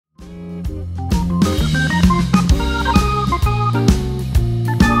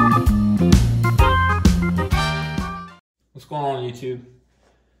YouTube.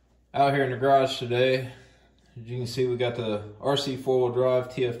 Out here in the garage today, as you can see, we got the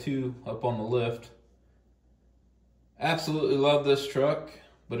RC4WD tf2 up on the lift. Absolutely love this truck,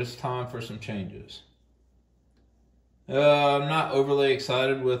 but it's time for some changes. I'm not overly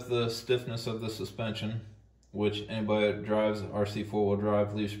excited with the stiffness of the suspension, which anybody that drives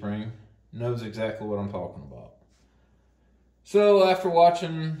RC4WD leaf spring knows exactly what I'm talking about. So after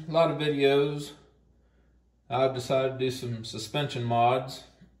watching a lot of videos, I've decided to do some suspension mods,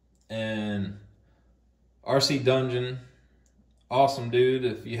 and RC Dungeon, awesome dude.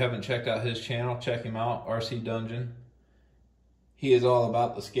 If you haven't checked out his channel, check him out, RC Dungeon. He is all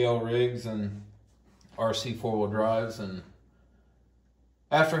about the scale rigs and RC4WD drives, and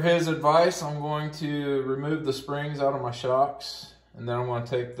after his advice, I'm going to remove the springs out of my shocks, and then I'm going to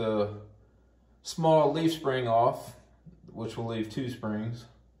take the small leaf spring off, which will leave 2 springs,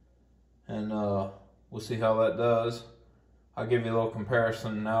 and we'll see how that does. I'll give you a little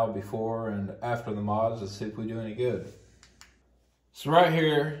comparison now, before and after the mods, to see if we do any good. So right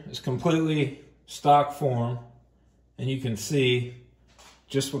here is completely stock form, and you can see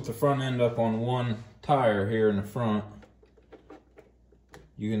just with the front end up on one tire here in the front,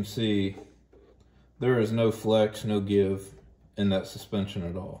 you can see there is no flex, no give in that suspension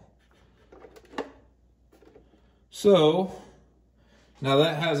at all. So now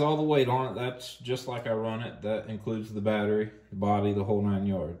that has all the weight on it. That's just like I run it. That includes the battery, the body, the whole 9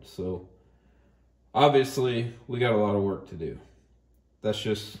 yards. So obviously we got a lot of work to do. That's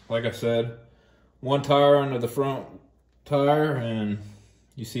just, like I said, one tire under the front tire, and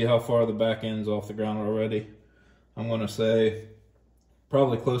you see how far the back end's off the ground already. I'm gonna say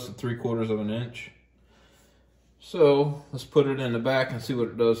probably close to 3/4 of an inch. So let's put it in the back and see what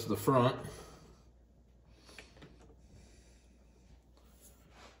it does to the front.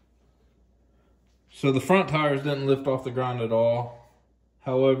 So the front tires didn't lift off the ground at all.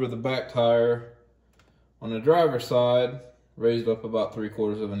 However, the back tire on the driver's side raised up about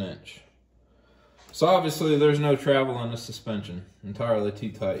 3/4 of an inch. So obviously there's no travel in the suspension, entirely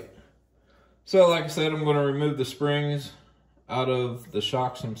too tight. So like I said, I'm going to remove the springs out of the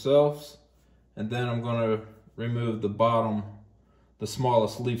shocks themselves, and then I'm going to remove the bottom, the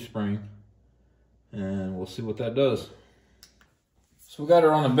smallest leaf spring, and we'll see what that does. So we got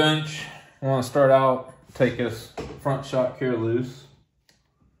her on the bench. I want to start out, take this front shock here loose.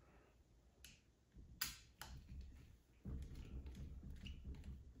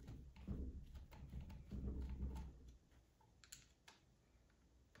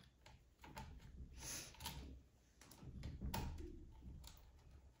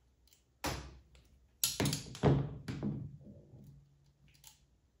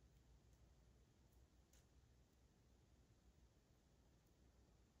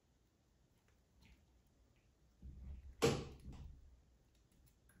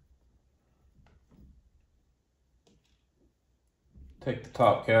 Take the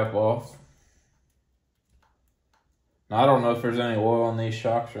top cap off. Now, I don't know if there's any oil on these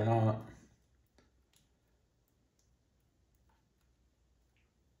shocks or not.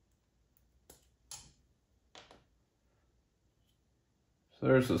 So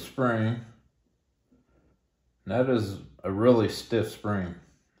there's the spring. And that is a really stiff spring.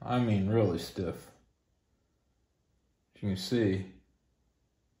 I mean really stiff. As you can see,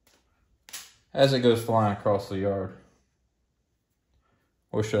 as it goes flying across the yard.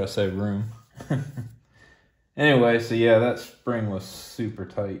 Or should I say room? Anyway, so yeah, that spring was super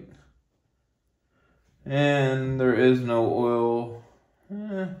tight. And there is no oil.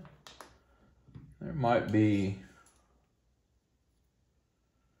 There might be.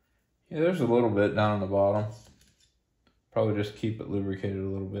 Yeah, there's a little bit down on the bottom. Probably just keep it lubricated a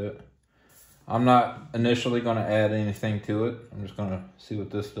little bit. I'm not initially going to add anything to it. I'm just going to see what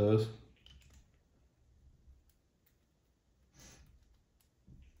this does.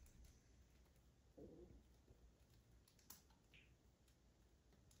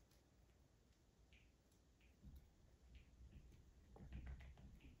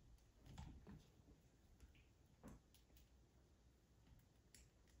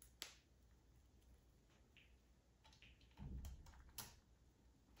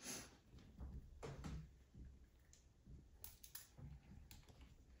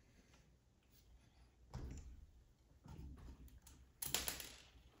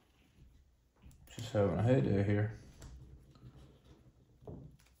 Just having a heyday here.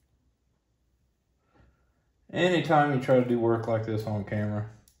 Anytime you try to do work like this on camera,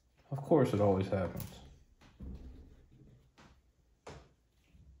 of course it always happens.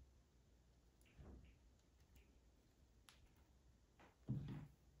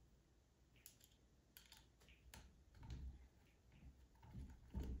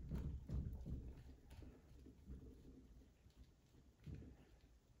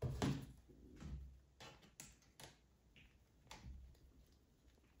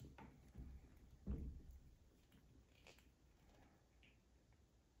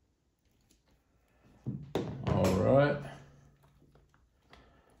 try it.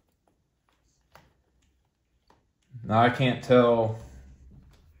 Now I can't tell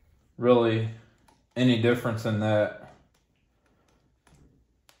really any difference in that,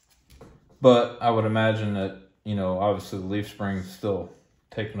 but I would imagine that, you know, obviously the leaf spring's still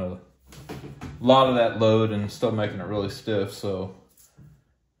taking a lot of that load and still making it really stiff. So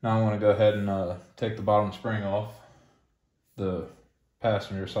now I want to go ahead and take the bottom spring off the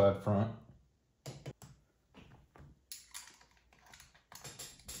passenger side front.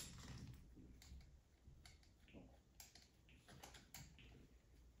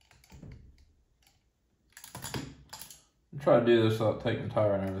 Try to do this without taking the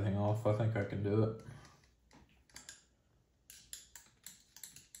tire and everything off. I think I can do it.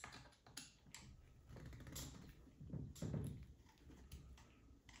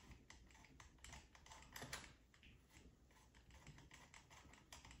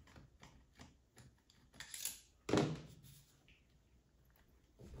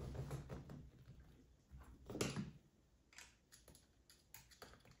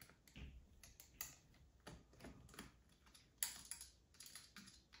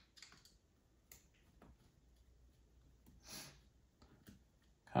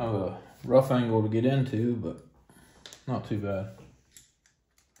 Kind of a rough angle to get into, but not too bad.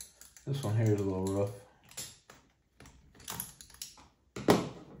 This one here is a little rough.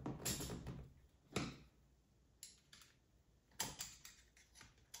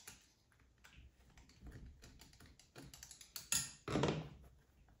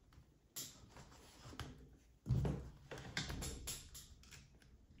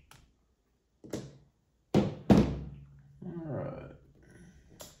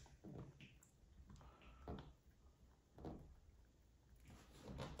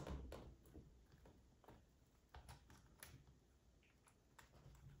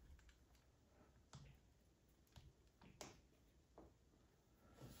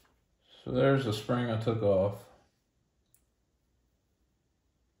 So there's the spring I took off.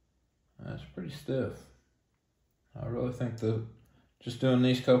 That's pretty stiff. I really think that just doing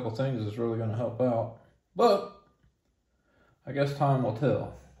these couple things is really going to help out. But I guess time will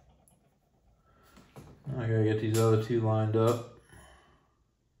tell. I gotta get these other two lined up.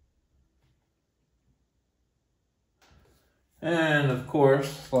 And of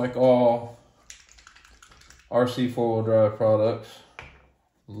course, like all RC four-wheel drive products,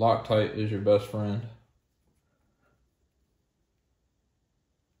 Loctite is your best friend.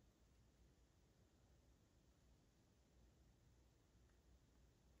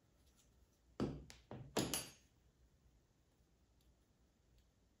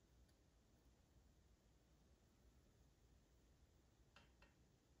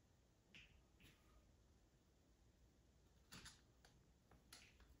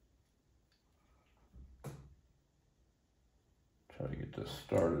 Try to get this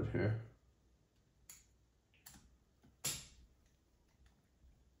started here.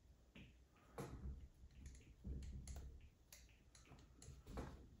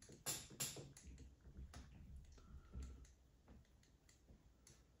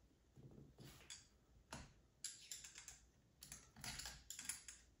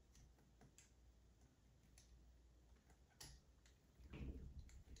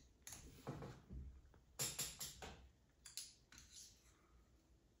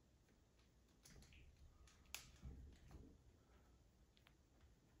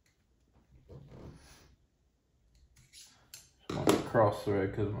 Cross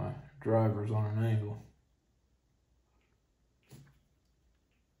thread because my driver's on an angle.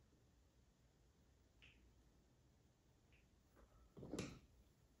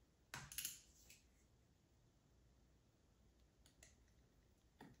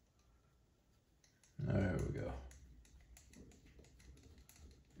 There we go.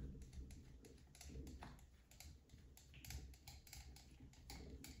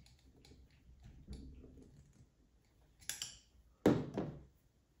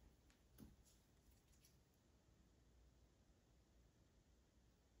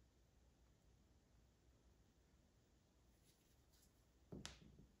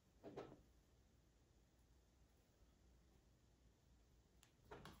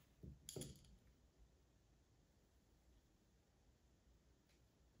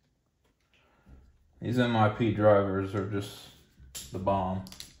 These MIP drivers are just the bomb.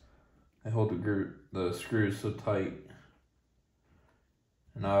 They hold the screws so tight.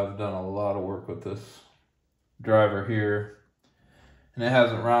 And I've done a lot of work with this driver here. And it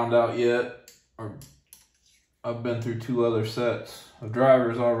hasn't round out yet. I've been through 2 other sets of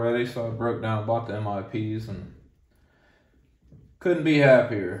drivers already, so I broke down and bought the MIPs and couldn't be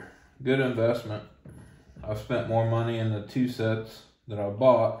happier. Good investment. I've spent more money in the 2 sets that I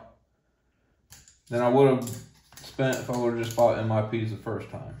bought than I would have spent if I would have just bought MIPs the first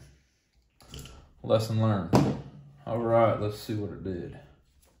time. Lesson learned. All right, let's see what it did.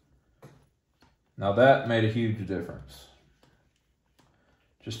 Now that made a huge difference.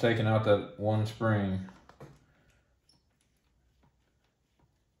 Just taking out that one spring,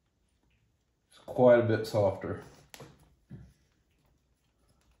 it's quite a bit softer.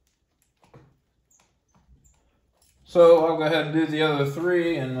 So I'll go ahead and do the other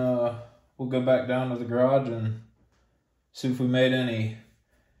 3, and we'll go back down to the garage and see if we made any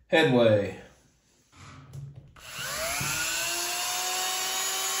headway.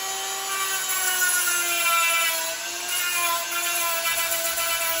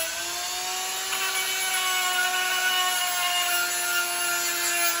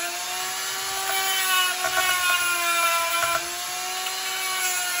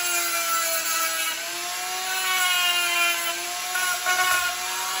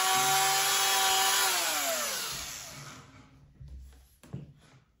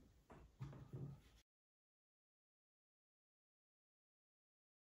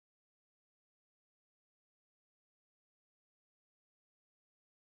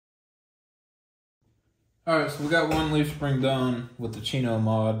 Alright, so we got one leaf spring done with the Chino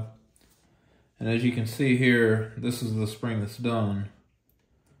mod. And as you can see here, this is the spring that's done.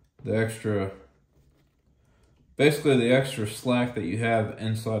 The extra, basically the extra slack that you have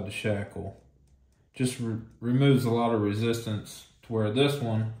inside the shackle. Just removes a lot of resistance to where this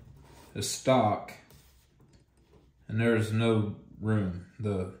one is stock. And there's no room.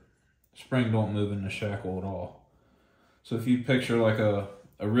 The spring don't move in the shackle at all. So if you picture like a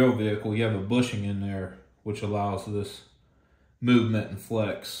real vehicle, you have a bushing in there, which allows this movement and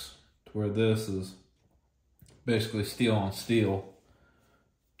flex, to where this is basically steel on steel.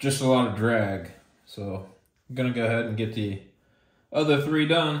 Just a lot of drag. So I'm gonna go ahead and get the other 3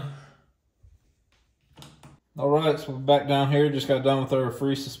 done. Alright, so we're back down here. Just got done with our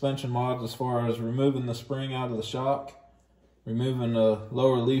free suspension mods as far as removing the spring out of the shock, removing the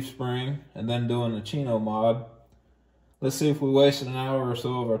lower leaf spring, and then doing the Chino mod. Let's see if we wasted an hour or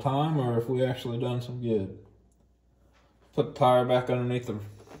so of our time, or if we actually done some good. Put the tire back underneath the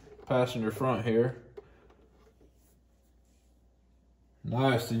passenger front here.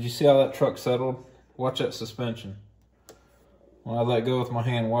 Nice. Did you see how that truck settled? Watch that suspension. When I let go with my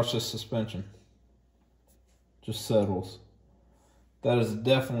hand, watch this suspension. Just settles. That is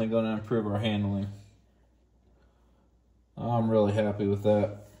definitely going to improve our handling. I'm really happy with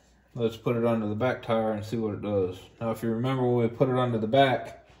that. Let's put it under the back tire and see what it does. Now, if you remember when we put it under the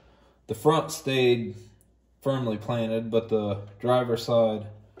back, the front stayed firmly planted, but the driver's side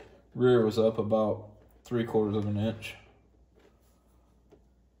rear was up about 3/4 of an inch.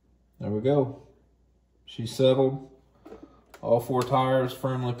 There we go. She settled. All 4 tires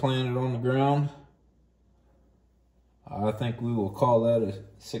firmly planted on the ground. I think we will call that a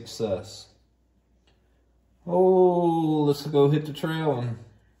success. Oh, let's go hit the trail and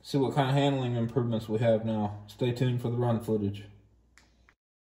see what kind of handling improvements we have now. Stay tuned for the run footage.